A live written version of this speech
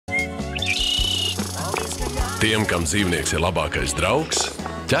Tiem, kam dzīvnieks ir labākais draugs,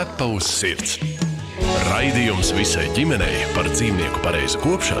 ķepa uz sirds. Raidījums visai ģimenei par dzīvnieku pareizu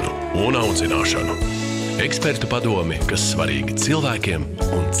kopšanu un audzināšanu. Ekspertu padomi, kas svarīgi cilvēkiem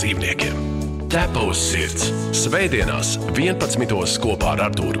un dzīvniekiem. Ķepa uz sirds. Svētdienās 11. kopā ar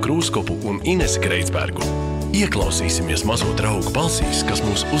Artūru Krūskopu un Inesi Kreitsbergu. Ieklausīsimies mazo draugu balsīs, kas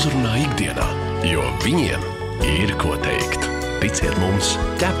mūs uzrunā ikdienā, jo viņiem ir ko teikt. Ticiet mums,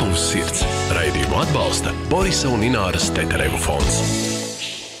 Ķepa uz sirds. Raidījumu atbalsta Borisa un Ināras Teterevu fonds.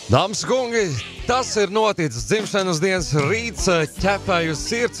 Dāmas kungi, tas ir noticis dzimšanas dienas rīts Ķepai uz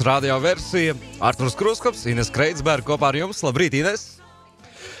sirds radio versija. Artūrs Krūskops, Ines Kreitsberga kopā ar jums. Labrīt, Ines!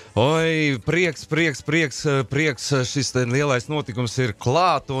 Oi, prieks, šis lielais notikums ir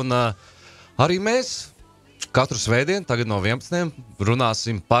klāt, un arī mēs katru svētdienu, tagad no 11.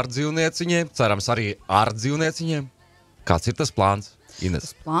 runāsim par dzīvnieciņiem, cerams arī ar dzīvnieciņiem. Kāds ir tas plāns, Ines?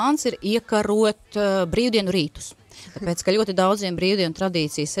 Tas plāns ir iekarot brīvdienu rītus. Tāpēc, ka ļoti daudziem brīvdienu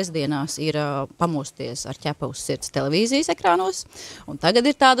tradīcijas sestdienās ir pamosties ar Ķepa uz sirds televīzijas ekrānos. Un tagad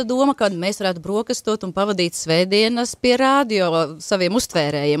ir tāda doma, ka mēs varētu brokastot un pavadīt svētdienas pie radio saviem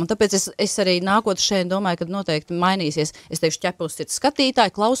uztvērējiem. Un tāpēc es arī nākot šeit domāju, ka noteikti mainīsies. Es teikšu Ķepa uz sirds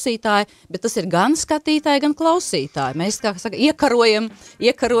skatītāji, klausītāji, bet tas ir gan skatītāji, gan klausītāji. Mēs, kā saka,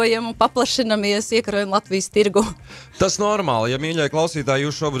 iekarojam un paplašinamies, iekarojam Latvijas tirgu. Tas normāli, ja mīļai klausītāji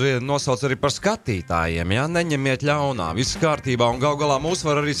jūs šobrīd nosauc arī par skatītājiem, ja? Neņemiet ļaunā, viss kārtībā, un gal galā mūs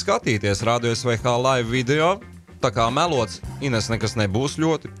var arī skatīties Radio SVH live video, tā kā melots, Ines nekas nebūs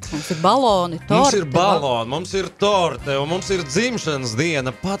ļoti. Mums ir baloni, torte. Mums ir baloni, mums ir torte, un mums ir dzimšanas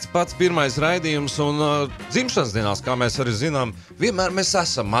diena, pats pirmais raidījums, un dzimšanas dienās, kā mēs arī zinām, vienmēr mēs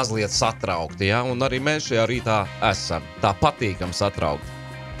esam mazliet satraukti, ja? Un arī mēs šajā rītā esam tā patīkam satraukti.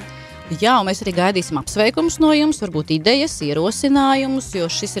 Jā, un mēs arī gaidīsim apsveikumus no jums, varbūt idejas, ierosinājumus, jo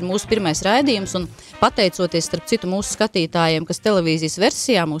šis ir mūsu pirmais raidījums, un pateicoties starp citu mūsu skatītājiem, kas televīzijas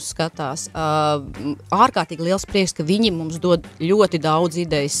versijā mūs skatās, ārkārtīgi liels prieks, ka viņi mums dod ļoti daudz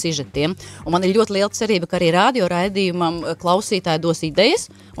idejas sižetiem, un man ir ļoti liela cerība, ka arī radio raidījumam klausītāji dos idejas,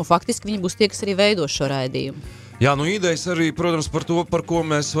 un faktiski viņi būs tie, kas arī veidos šo raidījumu. Jā, idejas arī, protams, par to, par ko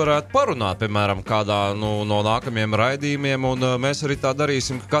mēs varētu parunāt, piemēram, kādā no nākamajiem raidījumiem, un mēs arī tā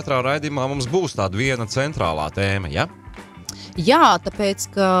darīsim, ka katrā raidījumā mums būs tāda viena centrālā tēma, ja? Jā, tāpēc,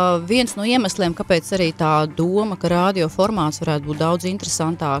 ka viens no iemesliem, kāpēc arī tā doma, ka radio formāts varētu būt daudz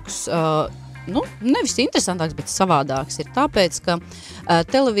interesantāks, nevis interesantāks, bet savādāks, ir tāpēc, ka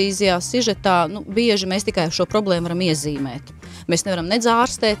televīzijā sižetā, bieži mēs tikai šo problēmu varam iezīmēt. Mēs nevaram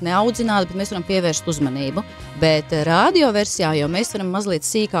ārstēt, ne audzināt, bet mēs varam pievērst uzmanību. Bet radio versijā jau mēs varam mazliet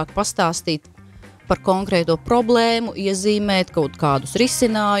sīkāk pastāstīt par konkrēto problēmu, iezīmēt kaut kādus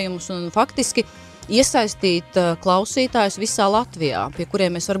risinājumus un faktiski iesaistīt klausītājus visā Latvijā, pie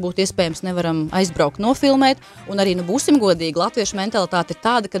kuriem mēs varbūt iespējams nevaram aizbraukt nofilmēt, un arī, būsim godīgi, latviešu mentalitāte ir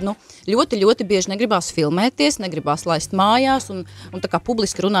tāda, ka, ļoti, ļoti bieži negribās filmēties, negribās laist mājās un tā kā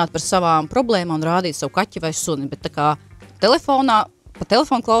publiski runāt par savām problēmām un rādīt savu kaķi vai suni, bet tā kā pa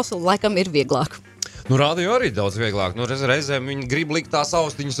telefonu klausuli laikam ir vieglāk. Radio arī daudz vieglāk. Reizēm viņi grib likt tās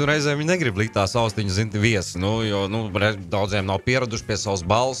austiņas, un reizēm viņi negrib likt tās austiņas, viesi. Jo daudziem nav pieraduši pie savas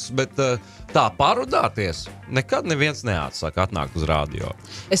balss, bet tā parudāties nekad neviens neatsaka atnākt uz radio.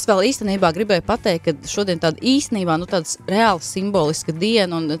 Es vēl īstenībā gribēju pateikt, ka šodien tāda īstenībā, tāds reāli simboliska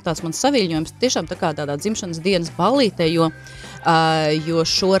diena, un tāds mans saviļņojums tiešām tā kā tādā dzimšanas dienas ballītē, jo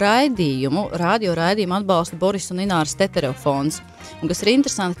šo radio raidījumu atbalsta Boris un Ināras Teterevu fonds. Un kas ir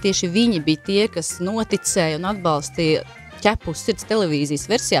interesanti, tieši viņi bija tie, kas noticēja un atbalstīja Ķepu uz sirds televīzijas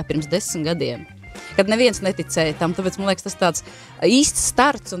versijā pirms 10 gadiem. Kad neviens neticēja tam, tāpēc man liekas tas tāds īsts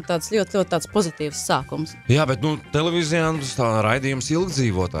starts un tāds ļoti tāds pozitīvs sākums. Jā, bet televīzijā tā raidījums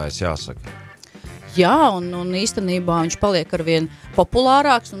ilgdzīvotājs jāsaka. Jā, un īstenībā viņš paliek arvien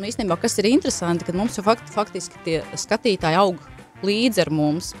populārāks, un īstenībā, kas ir interesanti, kad mums jau faktiski tie skatītāji aug līdzi ar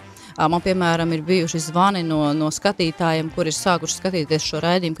mums. Man, piemēram, ir bijuši zvani no skatītājiem, kur ir sākuši skatīties šo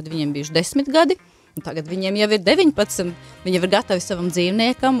raidījumu, kad viņiem bijuši 10 gadi, un tagad viņiem jau ir 19, viņi jau ir gatavi savam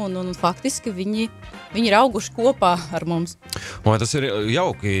dzīvniekam, un faktiski viņi ir auguši kopā ar mums. Vai tas ir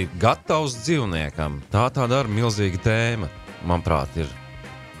jauki, gatavs dzīvniekam? Tā tāda ir milzīga tēma, manuprāt, ir,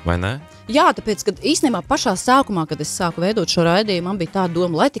 vai ne? Jā, tāpēc, kad īstenībā pašā sākumā, kad es sāku veidot šo raidījumu, man bija tā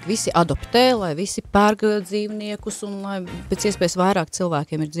doma, lai tik visi adoptē, lai visi pērk dzīvniekus un lai pēc iespējas vairāk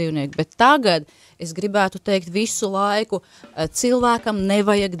cilvēkiem ir dzīvnieki. Bet tagad es gribētu teikt visu laiku, cilvēkam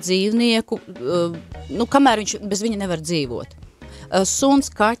nevajag dzīvnieku, kamēr viņš bez viņa nevar dzīvot. suns,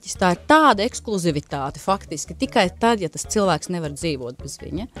 kaķis, tā ir tāda ekskluzivitāte faktiski, tikai tad, ja tas cilvēks nevar dzīvot bez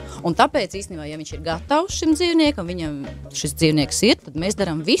viņa. Un tāpēc īstenībā, ja viņš ir gatavs šim dzīvniekam, viņam šis dzīvnieks ir, tad mēs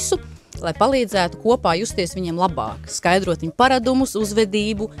darām visu, lai palīdzētu kopā justies viņam labāk, skaidrot viņu paradumus,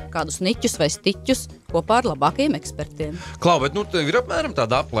 uzvedību, kādus niķus vai stiķus kopā ar labākajiem ekspertiem. Klau, bet tev ir apmēram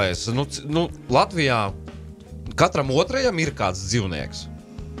tāda aplēse. Latvijā katram otrajam ir kāds dzīvnieks.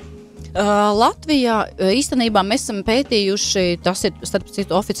 Latvijā īstenībā mēs esam pētījuši, tas ir starp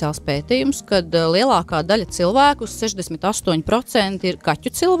citu oficiāls pētījums, kad lielākā daļa cilvēku, 68% ir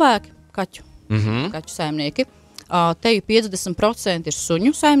kaķu cilvēki, kaķu saimnieki, teju 50% ir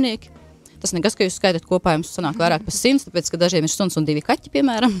suņu saimnieki. Tas nekas, ka jūs skaitat kopā, jums sanāk vairāk par 100, tāpēc, ka dažiem ir suns un 2 kaķi,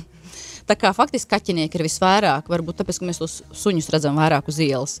 piemēram. Tā kā faktiski kaķinieki ir visvairāk, varbūt tāpēc, ka mēs tos suņus redzam vairāk uz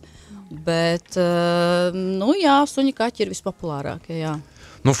ielas. Bet, suņi kaķi ir vispopulārākie, jā.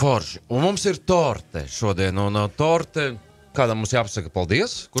 Forši. Un mums ir torte šodien, un torte, kādam mums jāpasaka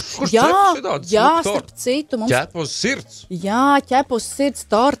paldies? Kurš jā, starp citu. Ķep uz sirds? Jā, ķep uz sirds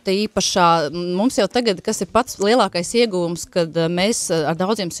torte īpašā. Mums jau tagad, kas ir pats lielākais ieguvums, kad mēs ar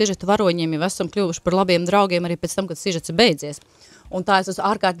daudziem sižeta varoņiem jau esam kļuvuši par labiem draugiem arī pēc tam, kad sižets ir beidzies. Un tā es esmu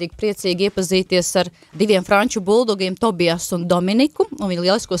ārkārtīgi priecīgi iepazīties ar 2 franču buldogiem, Tobias un Dominiku, un viņa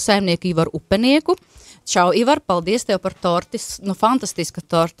lielisko saimnieku Ivaru Upenieku. Čau, Ivar, paldies tev par tortis, fantastiska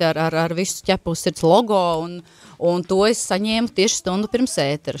torte ar visu ķepu uz sirds logo, un to es saņēmu tieši stundu pirms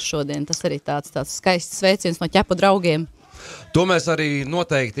ētera šodien. Tas arī tāds skaists sveiciens no ķepu draugiem. To mēs arī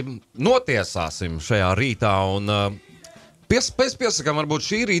noteikti notiesāsim šajā rītā, un piesakām varbūt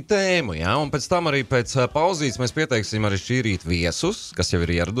šī rīta tēmu, ja? Un pēc tam arī pēc pauzītes mēs pieteiksim arī šī rīta viesus, kas jau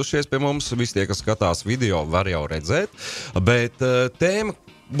ir ieradušies pie mums, visi tie, kas skatās video, var jau redzēt, bet tēma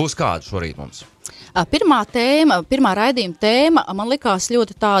būs kāda šorīt mums? Pirmā raidījuma tēma man likās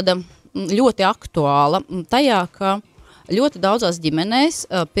ļoti aktuāla tajā, ka ļoti daudzās ģimenēs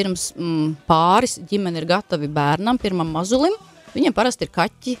pirms pāris ģimene ir gatavi bērnam, pirmam mazulim, viņiem parasti ir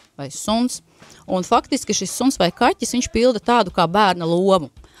kaķi vai suns, un faktiski šis suns vai kaķis, viņš pilda tādu kā bērna lomu.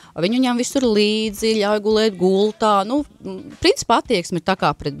 Viņu ņem visur līdzi, ļauj gulēt gultā, principā attieksme ir tā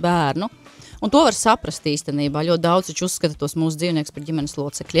kā pret bērnu. Un to var saprast īstenībā. Ļoti daudz taču uzskata tos mūsu dzīvniekus par ģimenes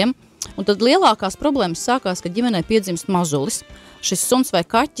locekļiem. Un tad lielākās problēmas sākās, kad ģimenē piedzimst mazulis. Šis suns vai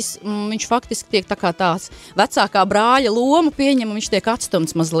kaķis, viņš faktiski tiek tā kā tāds vecākā brāļa lomu pieņem, un viņš tiek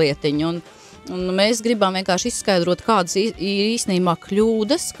atstumts mazlietiņ. Un mēs gribam vienkārši izskaidrot, kādas ir īstenībā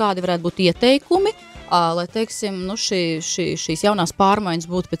kļūdas, kādi varētu būt ieteikumi, lai, teiksim, šīs jaunās pārmaiņas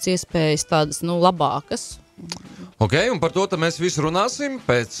būtu pēc iespējas tādas, labākas. Ok, un par to mēs visu runāsim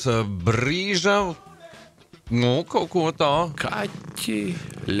pēc brīža, kaut ko tā. Kaķi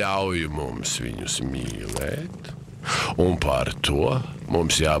ļauj mums viņus mīlēt, un par to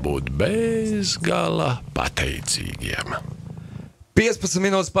mums jābūt bezgala pateicīgiem. 15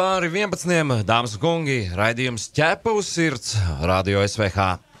 minūtes pāri 11, dāmas un kungi, raidījums Ķepa uz sirds, Radio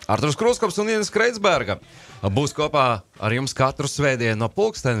SVH. Arturs Kruskops un Ines Kreitsberga būs kopā ar jums katru svētdienu no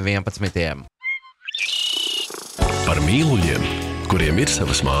 11. Par mīluļiem, kuriem ir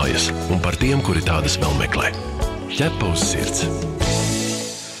savas mājas, un par tiem, kuri tādas vēl meklē. Ķepa uz sirds.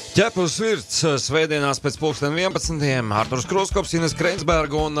 Ķepa uz sirds svētdienās pēc 11. Arturs Kruskops, Ines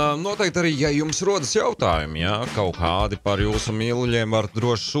Kreitsberga, un noteikti arī, ja jums rodas jautājumi, kaut kādi par jūsu mīluļiem, var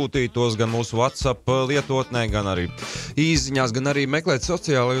droši sūtīt tos gan mūsu WhatsApp lietotnē, gan arī īziņās, gan arī meklēt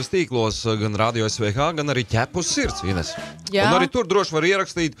sociālajos tīklos, gan Radio SVH, gan arī Ķepa uz sirds, Ines. Jā. Un arī tur droši var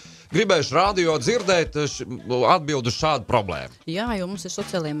ierakstīt, gribējuši radio dzirdēt atbildu šādu problēmu. Jā, jo mums ir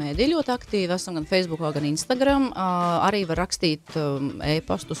sociālajie mēdī ļoti aktīvi, esam gan Facebookā, gan Instagram, arī var rakstīt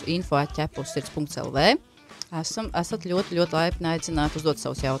e-pastus info@ķepaussirds.lv. Esat ļoti, ļoti laipni aicināti uzdot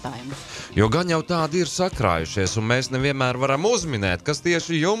savus jautājumus. Jo gan jau tādi ir sakrājušies, un mēs nevienmēr varam uzminēt, kas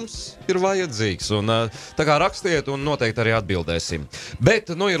tieši jums ir vajadzīgs. Un tā kā rakstiet, un noteikti arī atbildēsim.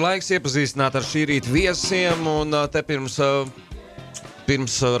 Bet, ir laiks iepazīstināt ar šī rīta viesiem, un te pirms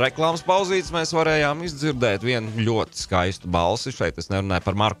reklāmas pauzītes mēs varējām izdzirdēt vienu ļoti skaistu balsi. Šeit es nerunāju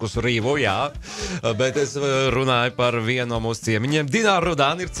par Markusu Rīvu, bet es runāju par vienu no mūsu ciemiņiem. Dināra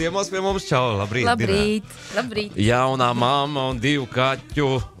Rudāna ir ciemos pie mums. Čau, labrīt, Labrīt. Jaunā mamma un 2 kaķu,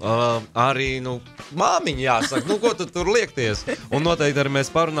 arī, māmiņa jāsaka, ko tu tur liekties? Un noteikti arī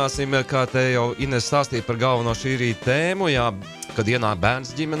mēs parunāsim, kā te jau Ines stāstīja par galveno šī rīta tēmu, kad ienāk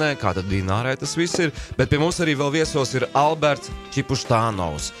bērns ģimenē, kā tad Dinārai tas viss ir. Bet pie mums arī vēl viesos ir Alberts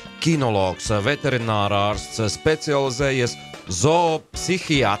Čipuštānovs, kinologs, veterinārārsts, specializējies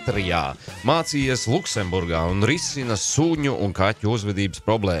zoopsihiatrijā, mācījies Luksemburgā un risina suņu un kaķu uzvedības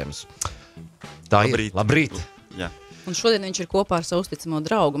problēmas. Tā Labrīt. ir. Labrīt. Jā. Un šodien viņš ir kopā ar savu uzticamo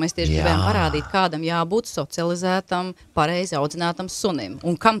draugu. Mēs tieši gribējām parādīt, kādam jābūt socializētam, pareizi audzinātam sunim.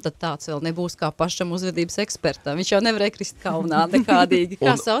 Un kam tad tāds vēl nebūs kā pašam uzvedības ekspertam? Viņš jau nevarēja krist kaunā nekādīgi.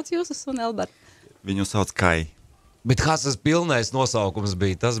 Kā sauc jūsu suni, Elbert? Viņu sauc Kai. Bet kāds tas pilnais nosaukums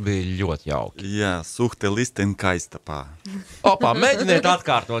bija, tas bija ļoti jauki. Jā, suhte listen kaistapā. Opā, mēģiniet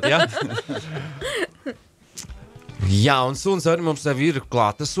atkārtot, ja? Jā, un suns arī mums tev ir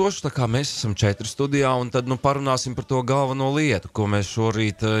klātesošs, tā kā mēs esam 4 studijā, un tad parunāsim par to galveno lietu, ko mēs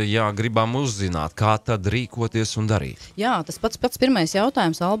šorīt gribam uzzināt, kā tad rīkoties un darīt. Jā, tas pats pirmais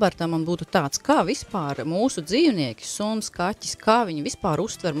jautājums Albertam man būtu tāds, kā vispār mūsu dzīvnieki, suns, kaķis, kā viņi vispār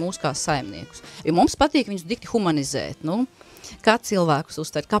uztver mūs kā saimniekus? Jo mums patīk viņus dikti humanizēt, kā cilvēkus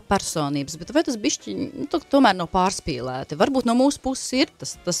uztvert, kā personības, bet vai tas bišķi tomēr nav pārspīlēti? Varbūt no mūsu puses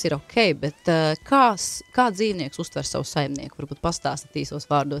tas ir ok, bet kā dzīvnieks uztver savu saimnieku? Varbūt pastāstīt īsos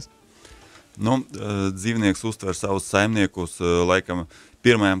vārdos. Dzīvnieks uztver savus saimniekus, laikam,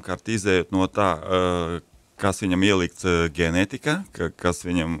 pirmajām kārt izējot no tā, kas viņam ielikts ģenētika, kas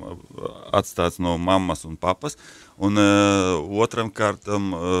viņam atstāts no mammas un papas, un otram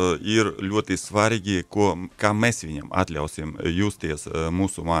kārtam ir ļoti svarīgi, kā mēs viņam atļausim justies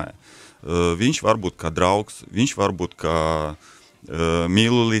mūsu mājā. Viņš var būt kā draugs, viņš var būt kā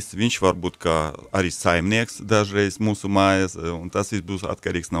mīlulis, viņš var būt kā arī saimnieks dažreiz mūsu mājas, un tas viss būs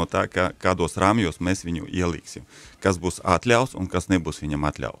atkarīgs no tā, kādos rāmjos mēs viņu ieliksim, kas būs atļauts un kas nebūs viņam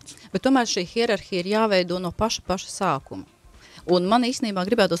atļauts. Bet tomēr šī hierarhija ir jāveido no paša sākuma. Un man īstenībā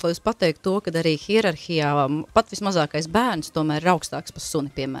gribētos, lai jūs pateikt to, ka arī hierarhijā pat vismazākais bērns tomēr ir augstāks par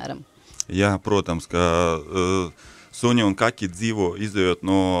suni, piemēram. Jā, protams, ka suņi un kaķi dzīvo izējot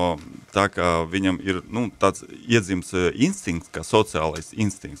no tā, ka viņam ir tāds iedzims instinkts, kā sociālais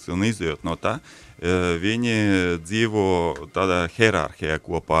instinkts, un izējot no tā, viņi dzīvo tādā hierarhijā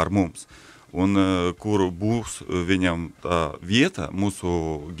kopā ar mums. Un kur būs viņam tā vieta,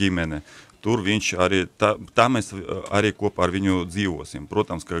 mūsu ģimene, tur viņš arī, tā mēs arī kopā ar viņu dzīvosim.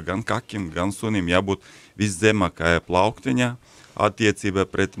 Protams, ka gan kakim, gan sunim jābūt viszemākajā plauktiņā attiecībā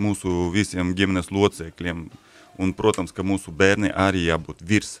pret mūsu visiem ģimenes locekļiem. Un, protams, ka mūsu bērni arī jābūt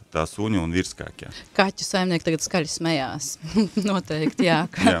virs tā suņa un virs kākļa. Kaķu saimnieki tagad skaļi smējās. Noteikti, jā.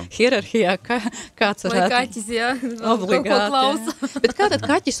 Hierarhijā kāds varētu... Vai kaķis, jā, obligāti. Bet kā tad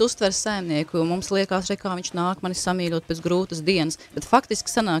kaķis uztver saimnieku? Mums liekas, kā viņš nāk mani samīļot pēc grūtas dienas, bet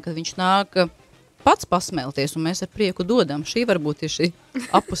faktiski sanāk, ka viņš nāk pats pasmelties, un mēs ar prieku dodam. Šī varbūt ir šī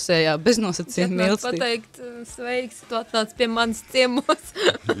apusējā beznosacījuma mīlestība. Pateikt, sveiks, tu atnāc pie manis ciemos.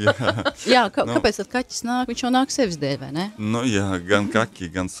 Jā, kāpēc tad kaķis nāk? Viņš jau nāk sevis dēļ, vai ne? Jā, gan kaķi,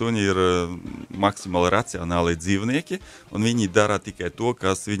 gan suņi ir maksimāli racionāli dzīvnieki, un viņi dara tikai to,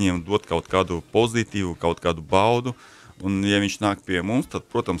 kas viņiem dod kaut kādu pozitīvu, kaut kādu baudu. Un, ja viņš nāk pie mums, tad,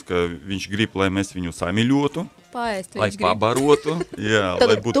 protams, ka viņš grib, lai mēs viņu samīļotu, lai pabarotu,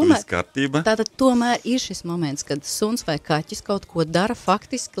 lai būtu viss kārtība. Tātad tomēr ir šis moments, kad suns vai kaķis kaut ko dara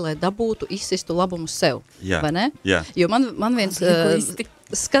faktiski, lai dabūtu izsistu labumu sev, vai ne? Jā. Jo man viens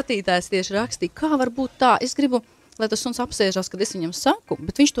skatītājs tieši rakstīja, kā var būt tā, es gribu, lai tas suns apsēžās, kad es viņam saku,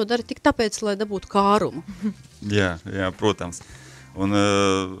 bet viņš to dara tik tāpēc, lai dabūtu kārumu. Jā, protams. Un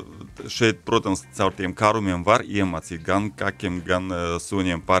šeit, protams, caur tiem karumiem var iemācīt gan kakiem, gan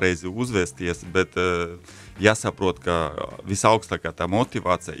suņiem pareizi uzvesties, bet jāsaprot, ka visaugstākā tā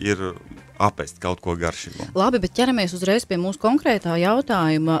motivācija ir apēst kaut ko garšīgu. Labi, bet ķeramies uzreiz pie mūsu konkrētā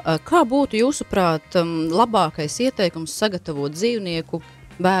jautājuma. Kā būtu jūsuprāt labākais ieteikums sagatavot dzīvnieku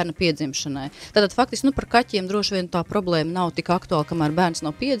bērna piedzimšanai? Tātad faktiski par kaķiem droši vien tā problēma nav tik aktuāla, kamēr bērns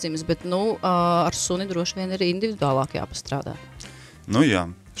nav piedzimis, bet ar suni droši vien ir individuālāk jāpastrādā. Jā,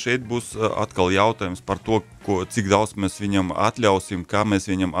 šeit būs atkal jautājums par to, cik daudz mēs viņam atļausim, kā mēs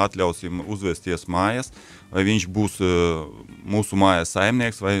viņam atļausim uzvesties mājas, vai viņš būs mūsu mājas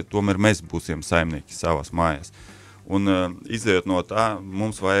saimnieks, vai tomēr mēs būsim saimnieki savas mājas. Un izējot no tā,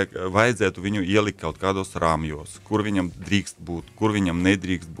 mums vajadzētu viņu ielikt kaut kādos rāmjos, kur viņam drīkst būt, kur viņam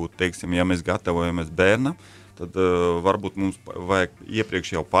nedrīkst būt. Teiksim, ja mēs gatavojamies bērnam, tad varbūt mums vajag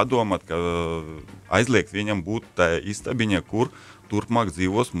iepriekš jau padomāt, ka aizliegt viņam būt tā istabiņa, kur turpmāk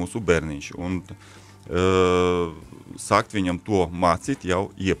dzīvos mūsu bērniņš. Un sākt viņam to mācīt jau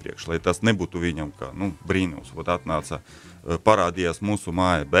iepriekš, lai tas nebūtu viņam kā brīnums. Atnāca, parādījās mūsu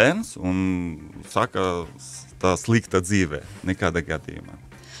māja bērns un saka tā slikta dzīvē, nekāda gadījumā.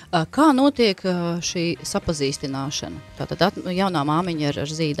 Kā notiek šī sapazīstināšana? Tātad jaunā māmiņa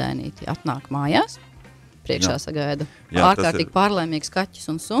ar zīdainīti atnāk mājās, priekšā sagaida ārkārtīgi pārlaimīgs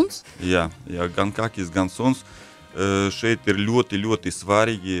kaķis un suns? Jā, gan kaķis, gan suns. Šeit ir ļoti, ļoti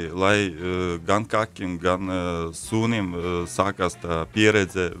svarīgi, lai gan kaķim, gan sunim sākās tā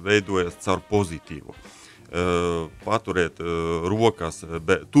pieredze veidojas caur pozitīvu. paturēt rokas,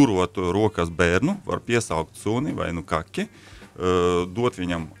 turot rokas bērnu, var piesaukt suni vai nu kaki, dot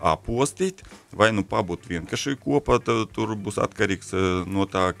viņam apostīt, vai nu pabūt vienkārši kopā, tur būs atkarīgs no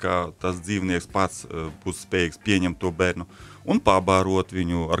tā, kā tas dzīvnieks pats būs spējīgs pieņemt to bērnu, un pabārot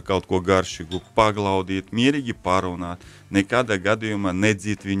viņu ar kaut ko garšīgu, paglaudīt, mierīgi parunāt, nekādā gadījumā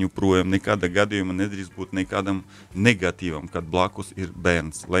nedzīt viņu projām, nekādā gadījumā nedrīkst būt nekādam negatīvam, kad blakus ir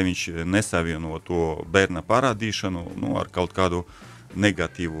bērns, lai viņš nesavieno to bērna parādīšanu ar kaut kādu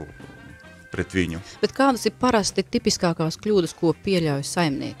negatīvu pret viņu. Bet kādas ir parasti tipiskākās kļūdas, ko pieļauj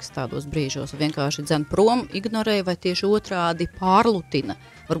saimnieks tādos brīžos? Vienkārši dzen prom, ignorē vai tieši otrādi pārlutina?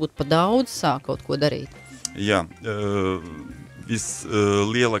 Varbūt pa daudz sāk kaut ko darīt? Jā,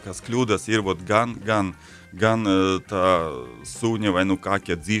 vislielākās kļūdas ir gan tā suņa vai nu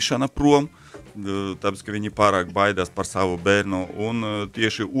kākie dzīšana prom, tāpēc, ka viņi pārāk baidās par savu bērnu, un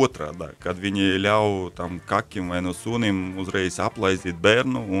tieši otrādā, kad viņi ļauj tam kakim vai nu sunim uzreiz aplaizīt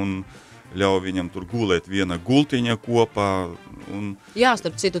bērnu un ļauj viņam tur gulēt viena gultiņa kopā. Jā,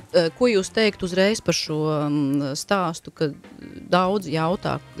 starp citu, ko jūs teikt uzreiz par šo stāstu, ka daudz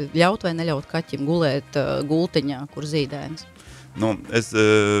jautā, ļaut vai neļaut kaķim gulēt gultiņā, kur zīdainis? Es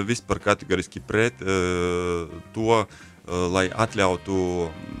vispār kategoriski pret to, lai atļautu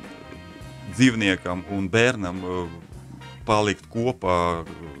dzīvniekam un bērnam palikt kopā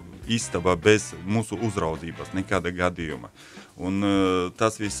istabā bez mūsu uzraudzības, nekāda gadījuma. Un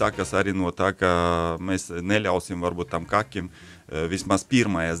tas viss sakas arī no tā, ka mēs neļausim varbūt tam kakim vismaz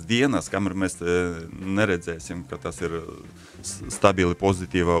pirmajās dienas, kamēr mēs neredzēsim, ka tas ir stabili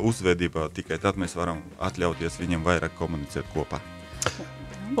pozitīva uzvedība, tikai tad mēs varam atļauties viņiem vairāk komunicēt kopā.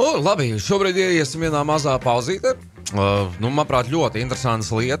 Labi, šobrīd iesim vienā mazā pauzīte. Manuprāt, ļoti interesantas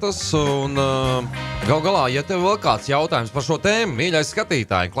lietas, un gal galā, ja tev vēl kāds jautājums par šo tēmu, mīļais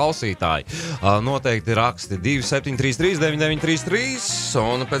skatītāji, klausītāji, noteikti raksti 2733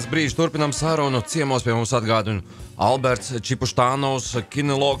 un pēc brīža turpinām sarunu. Ciemos pie mums atgādina Alberts Čipuštānovs,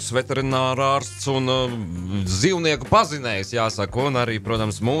 kinologs, veterinārārsts un dzīvnieku pazinējs, jāsaka, un arī,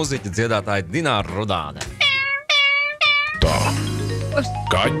 protams, mūziķi, dziedātāji Dināra Rudāne. Tā,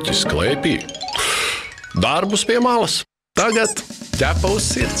 kaķis klēpī. Darbus pie malas. Tagad ķepa uz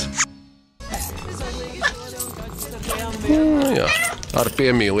sirds. Jā, ar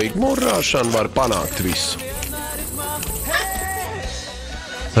piemīlīgu murrāšanu var panākt visu.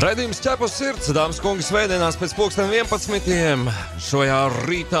 Raidījums ķepa uz sirds, dāmas kungi, svētdienās pēc 11. Šajā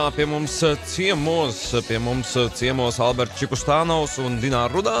rītā pie mums ciemos Alberts Čipuštānovs un Dināra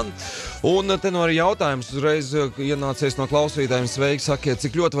Rudāne. Un te no arī jautājums uzreiz ienācies no klausītājiem. Sveiki, sakiet,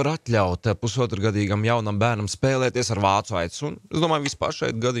 cik ļoti var atļaut pusotrgadīgam jaunam bērnam spēlēties ar vācu aitas? Un es domāju, vispār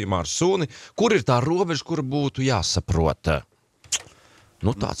šeit gadījumā ar suni. Kur ir tā robeža, kura būtu jāsaprot?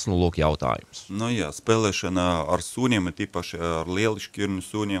 Tāds, lūk, jautājums. Jā, spēlēšana ar suniem, tīpaši ar lielišķirņu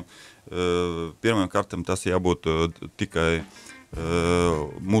suniem. Pirmām kārtām tas jābūt tikai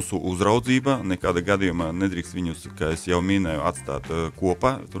mūsu uzraudzība. Nekāda gadījumā nedrīkst viņus, kā es jau minēju, atstāt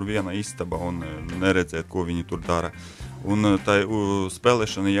kopā. Tur viena istaba un neredzēt, ko viņi tur dara. Un tai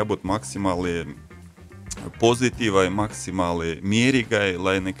spēlēšana jābūt maksimāli pozitīvai, maksimāli mierīgai,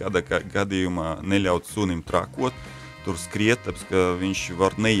 lai nekāda gadījumā neļaut sunim trakot. Tur skriet, tāpēc, ka viņš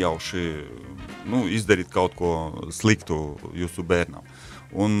var nejauši izdarīt kaut ko sliktu jūsu bērnam.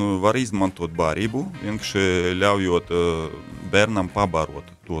 Un var izmantot barību, vienkārši ļaujot bērnam pabarot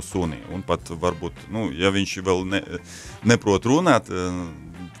to suni. Un pat varbūt, ja viņš vēl neprot runāt,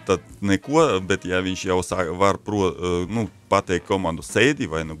 tad neko, bet ja viņš jau var pateikt komandu sēdi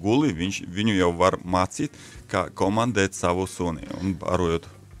vai guli, viņu jau var mācīt, kā komandēt savu suni un barojot.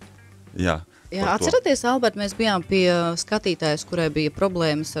 Jā, atceraties, Albert, mēs bijām pie skatītājas, kurai bija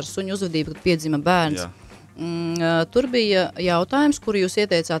problēmas ar suņu uzvedību, kad piedzima bērns. Tur bija jautājums, kuru jūs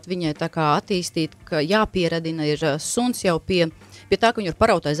ieteicāt viņai tā kā attīstīt, ka jāpieradina ir suns jau pie tā, ka viņu var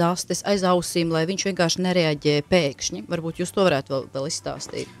paraut aiz astes, aiz ausīm, lai viņš vienkārši nereaģē pēkšņi. Varbūt jūs to varētu vēl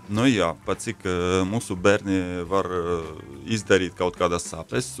izstāstīt. Jā, pat cik mūsu bērni var izdarīt kaut kādas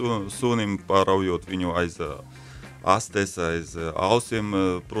sāpes sunim, paraujot viņu aiz astes, aiz ausiem.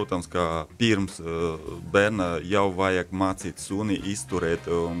 Protams, ka pirms bērna jau vajag mācīt suni izturēt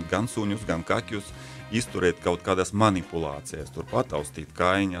gan suņus, gan kaķus, izturēt kaut kādas manipulācijas, tur pataustīt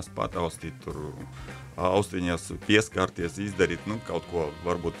kaiņas, pataustīt tur austiņas, pieskarties, izdarīt kaut ko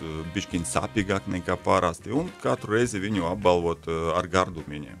varbūt bišķiņ sapīgāk nekā parasti, un katru reizi viņu apbalvot ar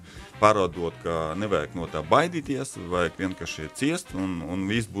gardumiņiem. Parādot, ka nevajag no tā baidīties, vajag vienkārši ciest, un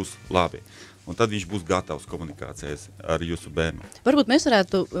viss būs labi. un tad viņš būs gatavs komunikācijas ar jūsu bērnu. Varbūt mēs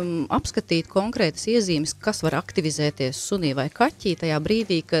varētu apskatīt konkrētas iezīmes, kas var aktivizēties sunī vai kaķī tajā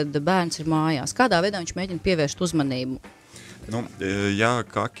brīdī, kad bērns ir mājās. Kādā veidā viņš mēģina pievērst uzmanību? Nu, ja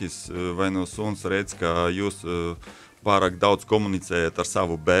kakis vai no suns redz, ka jūs pārāk daudz komunicējat ar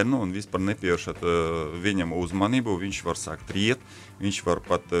savu bērnu un vispār nepievēršat viņam uzmanību, viņš var sākt riet, viņš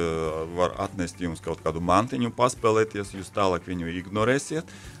var atnest jums kaut kādu mantiņu, paspēlēties, jūs tālāk viņu ignorēsiet,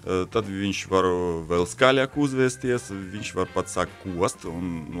 tad viņš var vēl skaļāk uzvēsties, viņš var pat sākt kost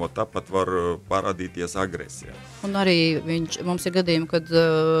un no tāpat var parādīties agresija. Un arī mums ir gadījumi, kad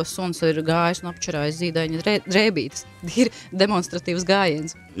suns ir gājis un apčerājis zīdaiņa drēbītes. Ir demonstratīvs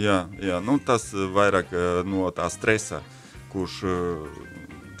gājiens. Jā, nu tas vairāk no tā stresa,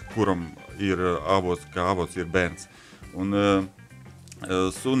 kuram ir avots ir bērns. Un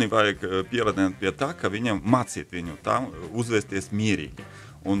suni vajag pieradināt pie tā, ka viņam mācīt viņu tā uzvesties mierīgi.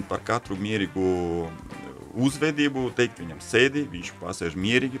 Un par katru mierīgu uzvedību teikt viņam sēdi, viņš pasēž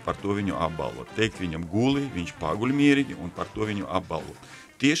mierīgi, par to viņu apbalvot. Teikt viņam guli, viņš paguļ mierīgi un par to viņu apbalvot.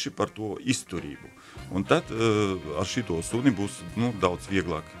 Tieši par to izturību. Un tad ar šito suni būs daudz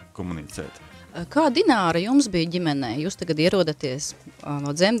vieglāk komunicēt. Kā Dināra jums bija ģimenē? Jūs tagad ierodaties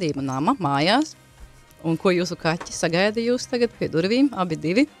no dzemdību nama mājās, un ko jūsu kaķi sagaida jūs tagad pie durvīm, abi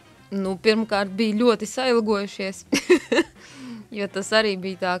divi? Nu, pirmkārt bija ļoti sailgojušies, jo tas arī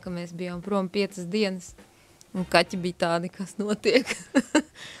bija tā, ka mēs bijām prom 5 dienas, un kaķi bija tādi, kas notiek.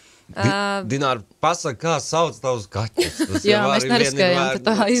 Dināra, pasaka, kā sauc tavus kaķus? Jā, mēs neriskējām, ka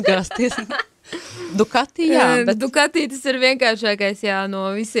tā izgāsties. Dukatī, jā. Bet... Dukatī tas ir vienkāršākais, jā, no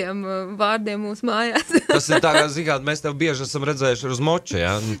visiem vārdiem mūsu mājās. Tas ir tā, kā zināt, mēs tev bieži esam redzējuši uz moča,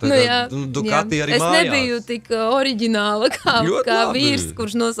 jā? Dukatī arī es mājās. Es nebiju tik oriģināla kā vīrs,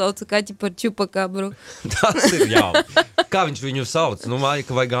 kurš nosauca kaķi par čupakabru. Tas ir jauki. Kā viņš viņu sauc? Nu,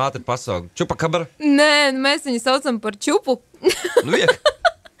 vajag ātri pasaukt. Čupakabra? Nē, mēs viņu saucam par čupu.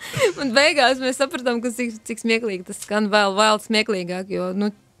 Un beigās mēs sapratām, ka cik smieklīgi tas skan vēl smieklīgāk, jo,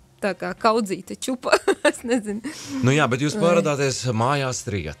 tā kā kaudzīta čupa, es nezinu. Nu jā, bet jūs paradāties mājās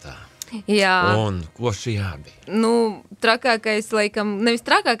trietā. Jā. Un ko šī jābija? Nu, trakākais, laikam, nevis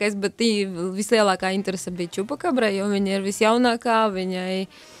trakākais, bet vislielākā interese bija čupakabrai, jo viņa ir visjaunākā, viņai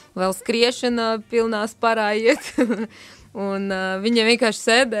vēl skriešana pilnā sparā iet. Un viņa vienkārši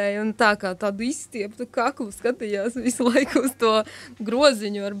sēdēja un tā kā tādu izstieptu kaklu skatījās visu laiku uz to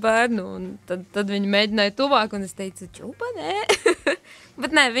groziņu ar bērnu. Un tad viņa mēģināja tuvāk un es teicu, čupa, nē.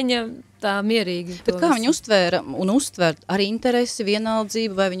 Bet nē, viņa tā mierīgi. Bet kā viņa uztvēra un uztver arī interesi,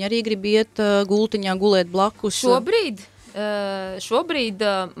 vienaldzību, vai viņa arī grib iet gultiņā gulēt blakus? Šobrīd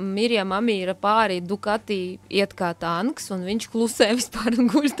Mirjam Amīra pārī Dukatī iet kā tanks, un viņš klusē vispār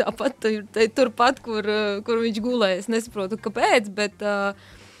un guļ tāpat turpat, kur viņš gulēja. Es nesaprotu, kāpēc, bet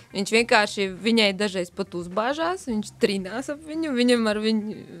viņš vienkārši viņai dažreiz pat uzbāžās, viņš trinās ap viņu,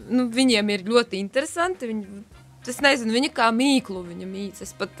 viņiem ir ļoti interesanti, es nezinu, viņa kā mīklu viņa mīca,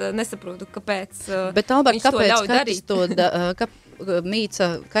 es pat nesaprotu, kāpēc bet, Albert, viņš to ļauj darīt.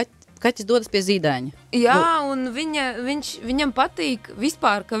 Mīca kaķis dodas pie zīdaiņa. Jā, un viņam patīk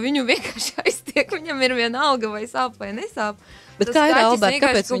vispār, ka viņu vienkārši aiztiek, viņam ir viena alga vai sāp vai nesāp. Bet tas kā ir, Albert,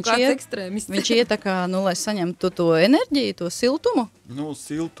 kāpēc viņš iet tā kā, lai saņemtu to enerģiju, to siltumu? Nu,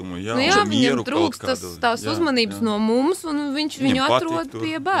 siltumu, jā. Nu, jā, viņam trūkst tās uzmanības no mums, un viņš viņu atrod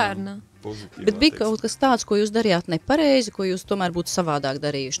pie bērna. Bet bija kaut kas tāds, ko jūs darījāt nepareizi, ko jūs tomēr būtu savādāk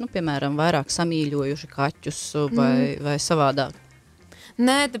darījuši? Nu, piemēram, vairāk samīļojuši kaķus vai savādāk?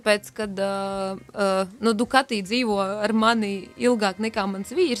 Nē, tāpēc, kad Dukatī dzīvo ar mani ilgāk nekā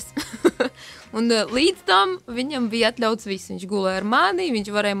mans vīrs. Un līdz tam viņam bija atļauts viss. Viņš gulēja ar mani,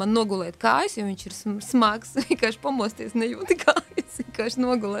 viņš varēja man nogulēt kājas, jo viņš ir smags, vienkārši pamosties nejūti kājas, vienkārši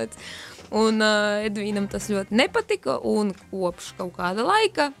nogulēts. Un Edvīnam tas ļoti nepatika, un kopš kaut kāda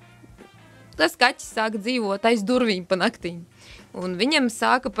laika tas kaķis sāka dzīvot aiz durvīm pa naktīm. Un viņam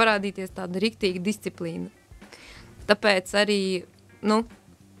sāka parādīties tāda riktīga disciplīna. Tāpēc arī,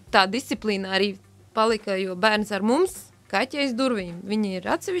 tā disciplīna arī palika, jo bērns ar mums kaķi aiz durvīm. Viņi ir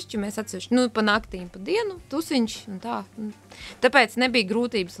atsevišķi, mēs atsevišķi, pa naktīm, pa dienu, tusiņš un tā. Tāpēc nebija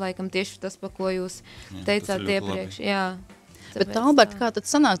grūtības, laikam, tieši tas, pa ko jūs teicāt iepriekš. Jā. Bet, Albert, kā tad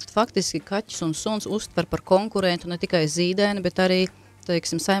sanāk, ka faktiski kaķis un suns uztver par konkurentu ne tikai zīdēni, bet arī,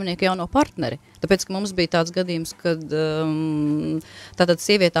 teiksim, saimnieku jauno partneri. Tāpēc, ka mums bija tāds gadījums, kad tātad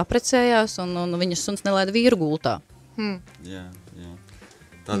sieviete aprecējās un viņas suns nelaida vīru gultā. Jā.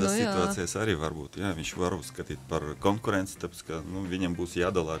 Tādas situācijas arī var būt. Jā, viņš var uzskatīt par konkurenci, tāpēc, ka viņam būs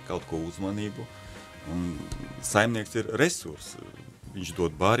jādalā kaut ko uzmanību. Un saimnieks ir resurs. viņš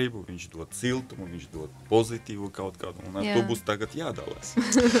dod barību, viņš dod siltumu, viņš dod pozitīvu kaut kādu, un ar to būs tagad jādalās.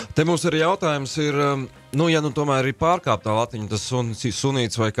 Te mums arī jautājums ir, ja tomēr ir pārkāptā latiņa, tas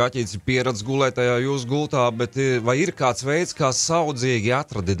sunīts vai kaķītis ir pieredz gulēt tajā jūsu gultā, bet vai ir kāds veids, kā saudzīgi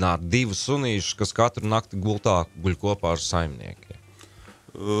atradināt divus sunīšus, kas katru nakti gultā guļ kopā ar saimniekiem?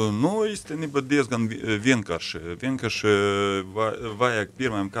 Īstenībā diezgan vienkārši. Vienkārši vajag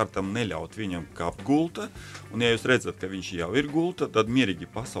pirmajam kārtam neļaut viņam kāpt gulta, un ja jūs redzat, ka viņš jau ir gulta, tad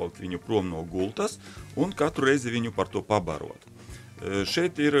mierīgi pasaukt viņu prom no gultas un katru reizi viņu par to pabarot.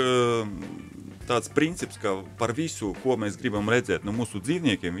 Šeit ir tāds princips, ka par visu, ko mēs gribam redzēt no mūsu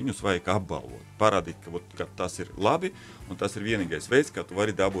dzīvniekiem, viņus vajag apbalvot. Parādīt, ka tas ir labi, un tas ir vienīgais veids, ka tu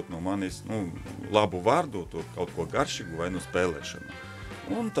vari dabūt no manis labu vārdu, kaut ko garšīgu vai no spēlēšanu.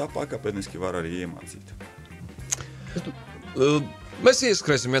 Un tā pakāpeniski var arī iemācīt. Mēs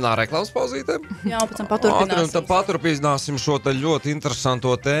ieskrēsim vienā reklāmas pauzītē. Jā, pēc tam paturpināsim. Un tad paturpināsim šo ļoti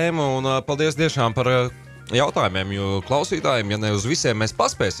interesanto tēmu. Un paldies tiešām par jautājumiem, jo klausītājiem, ja ne uz visiem mēs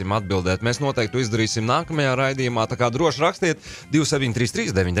paspēsim atbildēt, mēs noteikti to izdarīsim nākamajā raidījumā. Tā kā droši rakstiet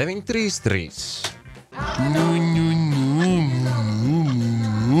 2733 9933.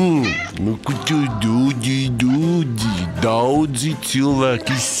 Ko tu dūdi, daudzi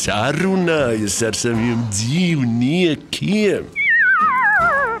cilvēki sarunājas ar saviem dzīvniekiem.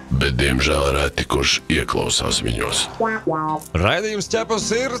 Bet, diemžēl, reti kurš ieklausās viņos. Raidījums ķepa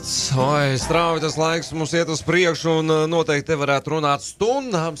sirds. Strauji tas laiks mums iet uz priekšu un noteikti te varētu runāt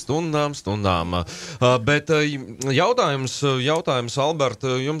stundām. Bet jautājums, Albert,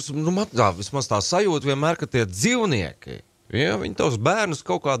 jums vismaz tā sajūta vienmēr, ka tie dzīvnieki, viņi tos bērnus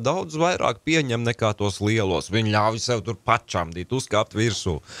kaut kā daudz vairāk pieņem nekā tos lielos. Viņi ļauj sev tur pačamdīt, uzkāpt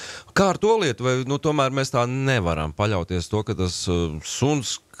virsū. Kā ar to lietu? Vai tomēr mēs tā nevaram paļauties to, ka tas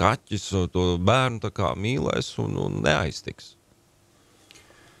suns, kaķis to bērnu tā kā mīlēs un neaiztiks?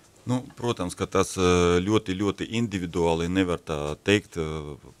 Protams, ka tas ļoti, ļoti individuāli nevar tā teikt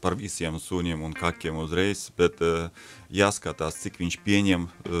par visiem suņiem un kaķiem uzreiz, bet jāskatās, cik viņš pieņem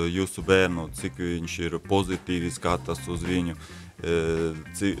jūsu bērnu, cik viņš ir pozitīvi skatās uz viņu,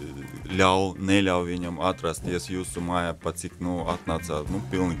 neļauj viņam atrasties jūsu mājā, pat cik atnāca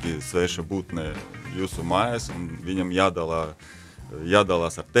pilnīgi sveša būtne jūsu mājas, un viņam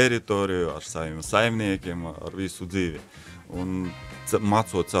jādalās ar teritoriju, ar saviem saimniekiem, ar visu dzīvi. Un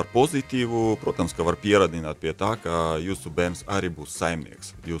mācot ar pozitīvu, protams, ka var pieradināt pie tā, ka jūsu bērns arī būs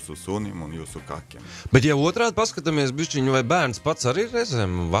saimnieks jūsu sunim un jūsu kakiem. Bet ja otrādi paskatāmies bišķiņu, vai bērns pats arī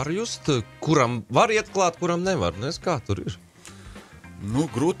reizēm var just, kuram var iet klāt, kuram nevar, kā tur ir?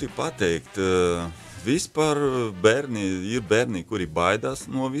 Grūti pateikt. Vispār ir bērni, kuri baidās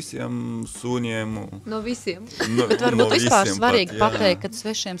no visiem suņiem. No visiem. Bet varbūt vispār svarīgi pateikt, ka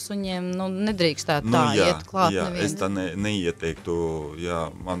svešiem suņiem nedrīkstētu tā iet klāt nevienu. Es tā neieteiktu.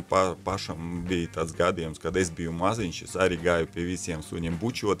 Man pašam bija tāds gadījums, kad es biju maziņš, es arī gāju pie visiem suņiem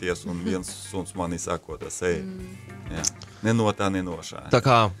bučoties, un viens suns mani sakotas, nenotā, nenošā. Tā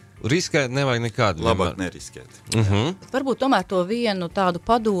kā riskēt nevajag nekādu. Labāk neriskēt. Varbūt tomēr to vienu tādu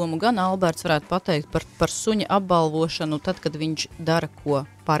padomu gan Alberts varētu pateikt par suņa apbalvošanu tad, kad viņš dara ko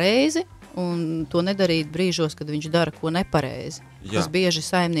pareizi, un to nedarīt brīžos, kad viņš dara ko nepareizi. Tas bieži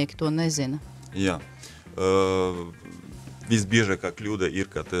saimnieki to nezina. Jā. Visbiežākā kļūda ir,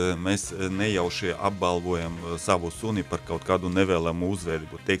 kad mēs nejauši apbalvojam savu suni par kaut kādu nevēlamu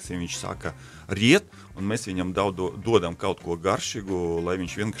uzvedību. Teiksim, viņš saka riet, un mēs viņam dodam kaut ko garšīgu, lai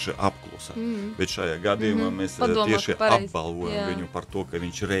viņš vienkārši apklusa. Bet šajā gadījumā mēs tieši apbalvojam viņu par to, ka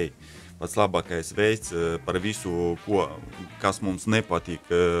viņš rej. Pats labākais veids par visu, kas mums nepatīk,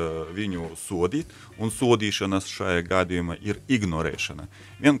 viņu sodīt, un sodīšanas šajā gadījumā ir ignorēšana.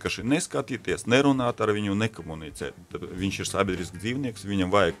 Vienkārši neskatīties, nerunāt ar viņu, nekomunicēt. Viņš ir sabiedrisks dzīvnieks, viņam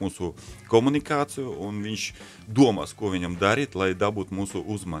vajag mūsu komunikāciju, un viņš domās, ko viņam darīt, lai dabūtu mūsu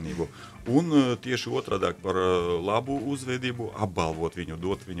uzmanību. Un tieši otrādāk par labu uzvedību apbalvot viņu,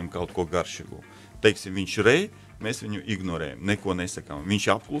 dot viņam kaut ko garšīgu. Teiksim, viņš rej, mēs viņu ignorējam, neko nesakām. Viņš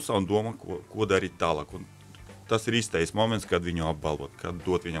apklusā un domā, ko darīt tālāk. Un tas ir īstais moments, kad viņu apbalvot, kad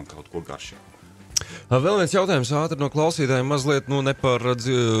dot viņam kaut ko garšīgu. Vēl viens jautājums ātri no klausītājiem, mazliet ne par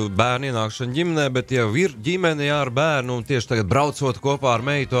bērnu ienākšanu ģimenē, bet jau ir ģimene ar bērnu un tieši tagad braucot kopā ar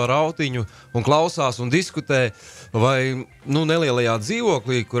meitu ar autiņu un klausās un diskutē, vai nelielajā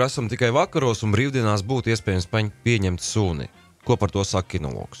dzīvoklī, kur esam tikai vakaros un brīvdienās būtu iespējams pieņemt suni. Ko par to saka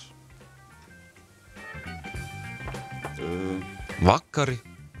kinologs? Vakari,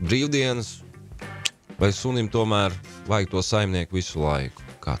 brīvdienas, vai sunim tomēr vajag to saimnieku visu laiku?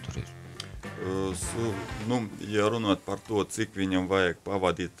 Kā tur ir? Ja runāt par to, cik viņam vajag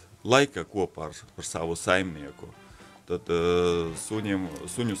pavadīt laika kopā ar savu saimnieku, tad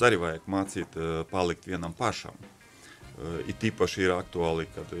suņus arī vajag mācīt palikt vienam pašam. It īpaši ir aktuāli,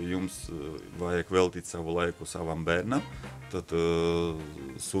 kad jums vajag veltīt savu laiku savam bērnam, tad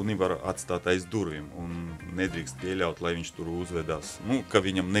suni var atstāt aiz durvīm un nedrīkst pieļaut, lai viņš tur uzvedās, ka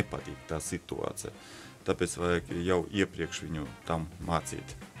viņam nepatīk tā situācija. Tāpēc vajag jau iepriekš viņu tam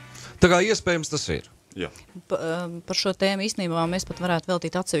mācīt. Tā kā iespējams tas ir. Jā. Par šo tēmu īstenībā mēs pat varētu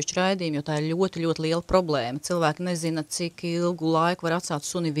veltīt atsevišķu raidījumu, jo tā ir ļoti, ļoti liela problēma. Cilvēki nezina, cik ilgu laiku var atstāt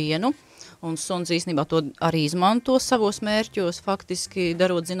suni vienu, un suns īstenībā to arī izmanto savos mērķos, faktiski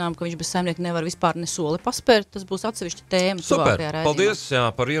darot zinām, ka viņš bez saimnieka nevar vispār ne soli paspērt. Tas būs atsevišķa tēma Super, tuvākajā raidījumā. Paldies, jā,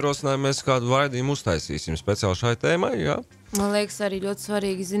 par ierosinājumu mēs kādu raidījumu uztaisīsim speciāli šai tēmai, jā. Man liekas arī ļoti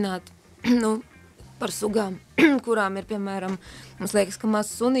svarīgi zināt, par sugām, kurām ir, piemēram, mums liekas, ka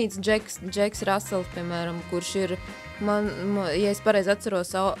mazs sunīts Džeks Russell, piemēram, kurš ir, ja es pareizi atceros,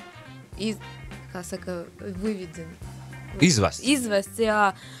 izvests,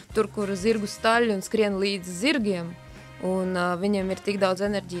 jā, tur, kur zirgu staļi un skrien līdz zirgiem. Un viņam ir tik daudz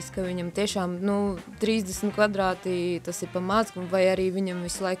enerģijas, ka viņam tiešām 30 kvadrāti tas ir pa maz, vai arī viņam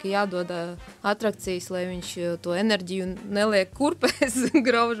visu laiku jādod atrakcijas, lai viņš to enerģiju neliek kurpēs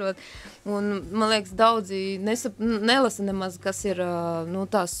graužot. Un man liekas, daudzi nelasa nemaz, kas ir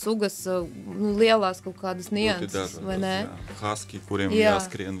tās sugas lielās kaut kādas nianses, vai ne? Husky, kuriem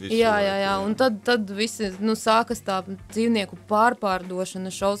jāskrien visu. Jā, un tad visi sākas tā dzīvnieku pārpārdošana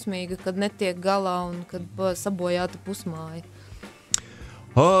šausmīga, kad netiek galā un kad sabojāta pusmāja.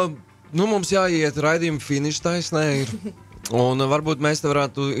 Mums jāiet raidījuma finiša taisnē ir. Un varbūt mēs te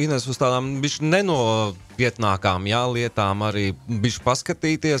varētu, Ines, uz tādām bišķi nenopietnākām lietām arī bišķi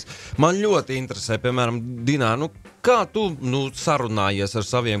paskatīties. Man ļoti interesē, piemēram, Dinā, kā tu sarunājies ar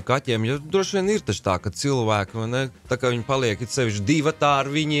saviem kaķiem? Jo droši vien ir taču tā, ka cilvēki, ne, tā kā viņi paliek sevišķi divatā ar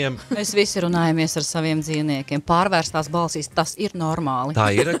viņiem. Mēs visi runājamies ar saviem dzīvniekiem. Pārvērstās balsīs, tas ir normāli. Tā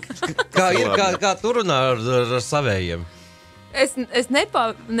ir. Kā tu runā ar savējiem? Es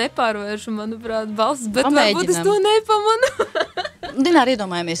nepārvēršu, manuprāt, balsis, bet Pamēģinām. Varbūt es to nepamanu. Dinār,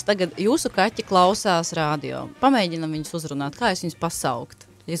 iedomājamies, tagad jūsu kaķi klausās radio. Pamēģinam viņus uzrunāt. Kā es viņus pasaukt?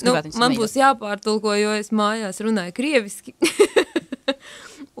 Man būs jāpārtulko, jo es mājās runāju krieviski.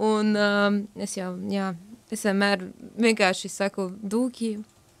 Un es vienmēr vienkārši saku Дуки,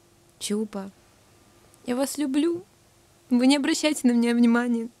 чупа, я вас люблю. Вы не обращайте на меня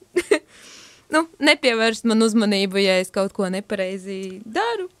внимания. Nepievērst man uzmanību, ja es kaut ko nepareizi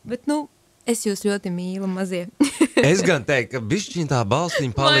daru, bet, es jūs ļoti mīlu, mazie. Es gan teiktu, ka bišķiņ tā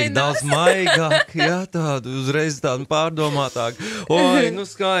balstiņa paliek daudz maigāk, tādu uzreiz tādu pārdomātāk. Oi,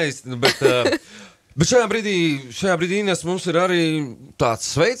 skaisti, bet šajā brīdī, Ines, mums ir arī tāds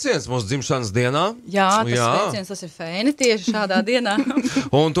sveiciens mūsu dzimšanas dienā. Jā, sveiciens, tas ir fēni tieši šādā dienā.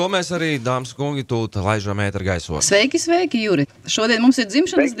 Un to mēs arī, dāmas kungi, tūt laižam ētera gaisot. Sveiki, Juri! Šodien mums ir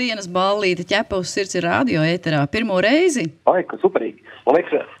dzimšanas dienas ballīte, Ķepa uz sirds ir radio ēterā. Pirmo reizi. Ai, ka superīgi. Man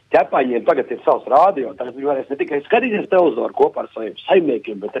liekas, ķepaņiem tagad ir savs radio. Tagad viņi varēs ne tikai skatīties televizoru kopā ar saviem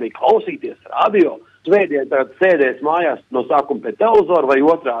saimniekiem, bet arī klausīties radio. Svētdien tagad sēdēs mājās no sākuma pēc televizoru vai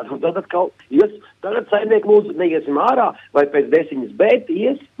otrādi. Un tagad saimnieki lūdzu neiesim ārā vai pēc 10, bet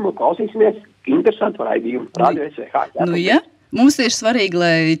klausīsimies interesantu raidījumu. Radio SVH. Mums ir svarīgi,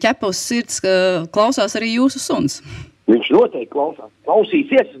 lai Ķepa uz sirds klausās arī jūsu suns. Viņš noteikti klausās.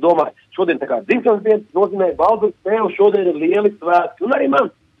 Klausīsies, es domāju, šodien tā kā dzimšanas dienas nozīmē Balduris tev, šodien ir lieli svētki, un arī man,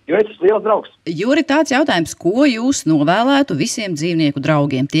 jo es esmu liels draugs. Juri, tāds jautājums, ko jūs novēlētu visiem dzīvnieku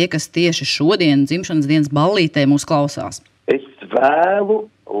draugiem, tie, kas tieši šodien dzimšanas dienas ballītē mūs klausās? Es vēlu,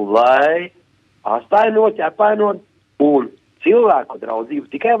 lai astainot, ķepainot un cilvēku draudzību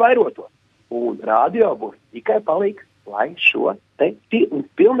tikai vairotos, un radio būs tikai palīgs, lai šo te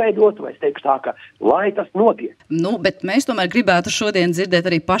pilnveidotu, vai es teikšu tā, ka lai tas notiek. Bet mēs tomēr gribētu šodien dzirdēt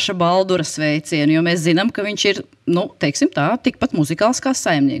arī paša Baldura sveicienu, jo mēs zinām, ka viņš ir, teiksim tā, tikpat muzikāls kā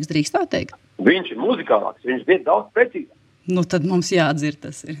saimnieks, drīkst tā teikt? Viņš ir muzikālāks, viņš ir daudz precīzāk. Tad mums jādzird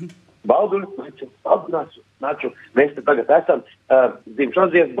tas ir. Baldur, Naču, mēs te tagad esam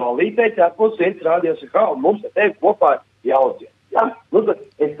dzimšanas dienas ballītē, Ķepa uz sirds radio SVH, un mums te tevi kopā jāuzdzied. Jā,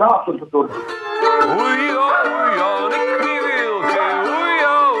 es sāku tur. Uja, uja, nekri vilke,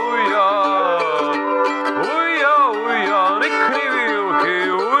 uja, uja. Uja, uja, nekri vilke,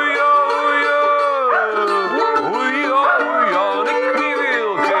 uja, uja. Uja, uja, nekri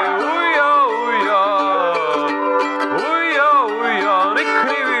vilke, uja, uja. Uja, uja,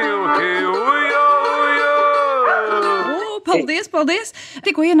 nekri vilke, uja, uja. Paldies!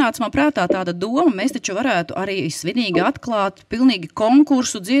 Tikko ienāca man prātā tāda doma, mēs taču varētu arī svinīgi atklāt pilnīgi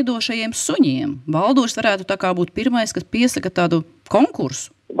konkursu dziedošajiem suņiem. Baldurs varētu tā kā būt pirmais, kas piesaka tādu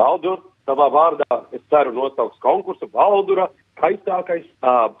konkursu. Baldur, savā vārdā es ceru nosauks konkursu Valdura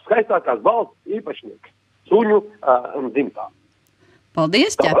skaistākās balss īpašnieks suņu dzimtā.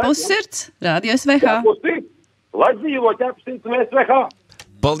 Paldies, ķepus sirds, Radio SVH. Ķepus sirds, lai dzīvo ķepus sirds un SVH.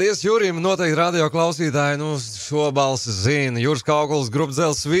 Paldies Jurim, noteikti radio klausītāji, šo balsi zina. Juris Kaukuls,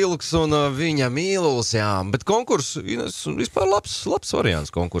 Grupdzels Vilks un viņa mīluls, jā. Bet konkurss, vispār labs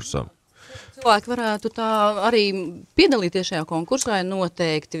variants konkursam. Cilvēki varētu tā arī piedalīties šajā konkursā,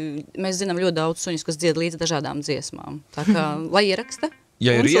 noteikti. Mēs zinām ļoti daudz suņus, kas dzied līdz dažādām dziesmām. Tā kā, lai ieraksta.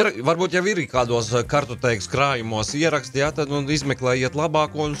 Ja varbūt jau ir kādos kartoteikas krājumos ieraksti, jā, tad izmeklējiet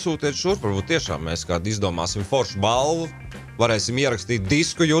labāko un sūtiet šurp. Varbūt tiešām mēs kādu izdomāsim foršu balvu. Varēsim ierakstīt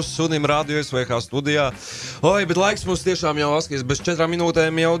disku jūsu sunim Radio SVH studijā. Oi, bet laiks mums tiešām jau askies bez 4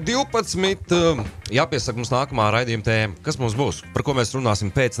 minūtēm jau 12. Jāpiesaka mums nākamā raidījuma tēma. Kas mums būs? Par ko mēs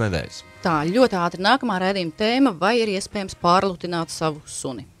runāsim pēc nedēļas? Tā, ļoti ātri nākamā raidījuma tēma, vai ir iespējams pārlutināt savu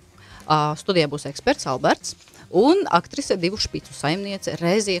suni. Studijā būs eksperts Alberts un aktrise Divu špicu saimniece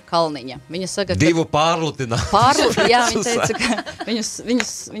Rezija Kalniņa. Viņa saka, Divu pārlutināt. Jā, viņa teica, ka viņas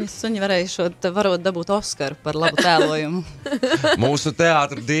suņi varot dabūt Oskaru par labu tēlojumu. Mūsu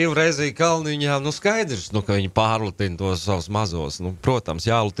teātra Divu Rezija Kalniņa, skaidrs, ka viņi pārlutina tos savus mazos. Protams,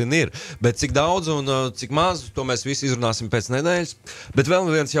 jālutina ir. Bet cik daudz un cik maz, to mēs visi izrunāsim pēc nedēļas. Bet vēl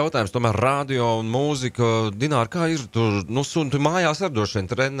viens jautājums, tomēr radio un mūzika. Dinār, kā ir tur? Suni, tu mājās ar droši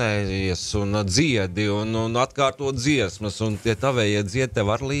vien trenējies un dziedi un atkārtot dziesmas, un tie tavējie dzied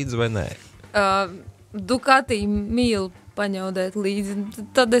tev ar līdzi vai nē? Ducati mīl paņaudēt līdzi,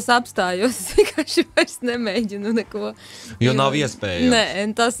 tad es apstājos, vienkārši vairs nemēģinu neko. Jo nav iespējams.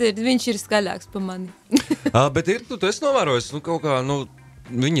 Nē, viņš ir skaļāks par mani. Bet tu esi novērojis, kaut kā,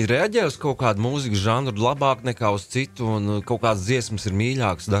 viņi reaģē uz kaut kādu mūzikas žanru labāk nekā uz citu, un kaut kādas dziesmas ir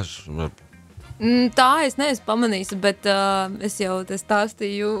mīļākas dažas. Tā es neesmu pamanījusi, bet es jau te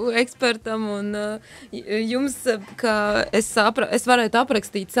stāstīju ekspertam un jums, ka es varētu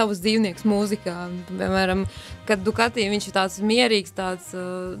aprakstīt savus dzīvniekus mūzikā. Piemēram, kad Ducati viņš ir tāds mierīgs, tāds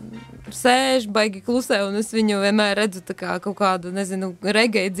sēž, baigi klusē, un es viņu vienmēr redzu tā kā kaut kādu, nezinu,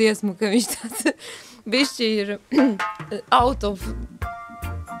 reggae dziesmu, ka viņš tāds bišķi ir out of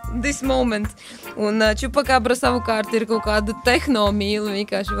this moment. Un Čupakabra savukārt ir kaut kāda tehnomīla,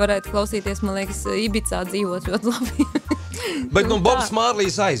 vienkārši varētu klausīties, man liekas, Ibicā dzīvot ļoti labi. Bet Bobs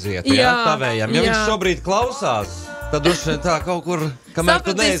Mārlijs aiziet, tavējam. Ja viņš šobrīd klausās, tad droši tā kaut kur, kamēr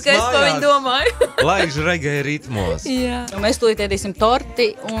tu neesi mājās, laiž reggae ritmos. Jā. Mēs tūlīt ēdīsim torti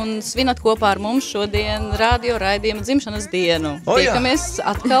un svinat kopā ar mums šodien radio raidījuma dzimšanas dienu. Tiekamies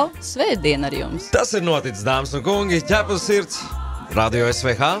atkal svētdien ar jums. Tas ir noticis, dāmas un kungi, ķepus sirds. Radio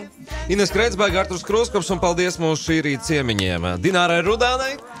SVH, Ines Kreitsberga, Arturs Kruskops un paldies mūsu šī rīta ciemiņiem. Dinārai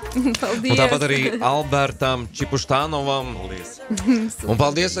Rudānai. Paldies. Un tāpat arī Albertam Čipuštānovam. Paldies. Un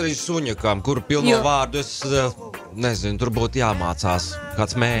paldies arī Suņakam, kuru pilno vārdu es nezinu, tur būtu jāmācās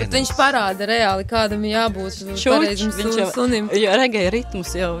kāds mēnesis. Bet viņš parāda reāli, kādam jābūt pareizam sunim. Jo reggae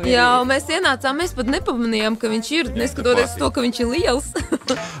ritmus jau ir. Jā, un mēs ienācām, mēs pat nepamanījām, ka viņš ir, neskatoties to, ka viņš ir liels.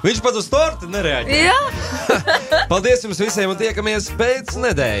 Viņš pat uz torti nereaģē. Jā. Paldies jums visiem un tiekamies pēc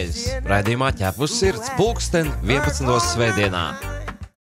nedēļas. Raidījumā ķepus sirds 11. svētdienā.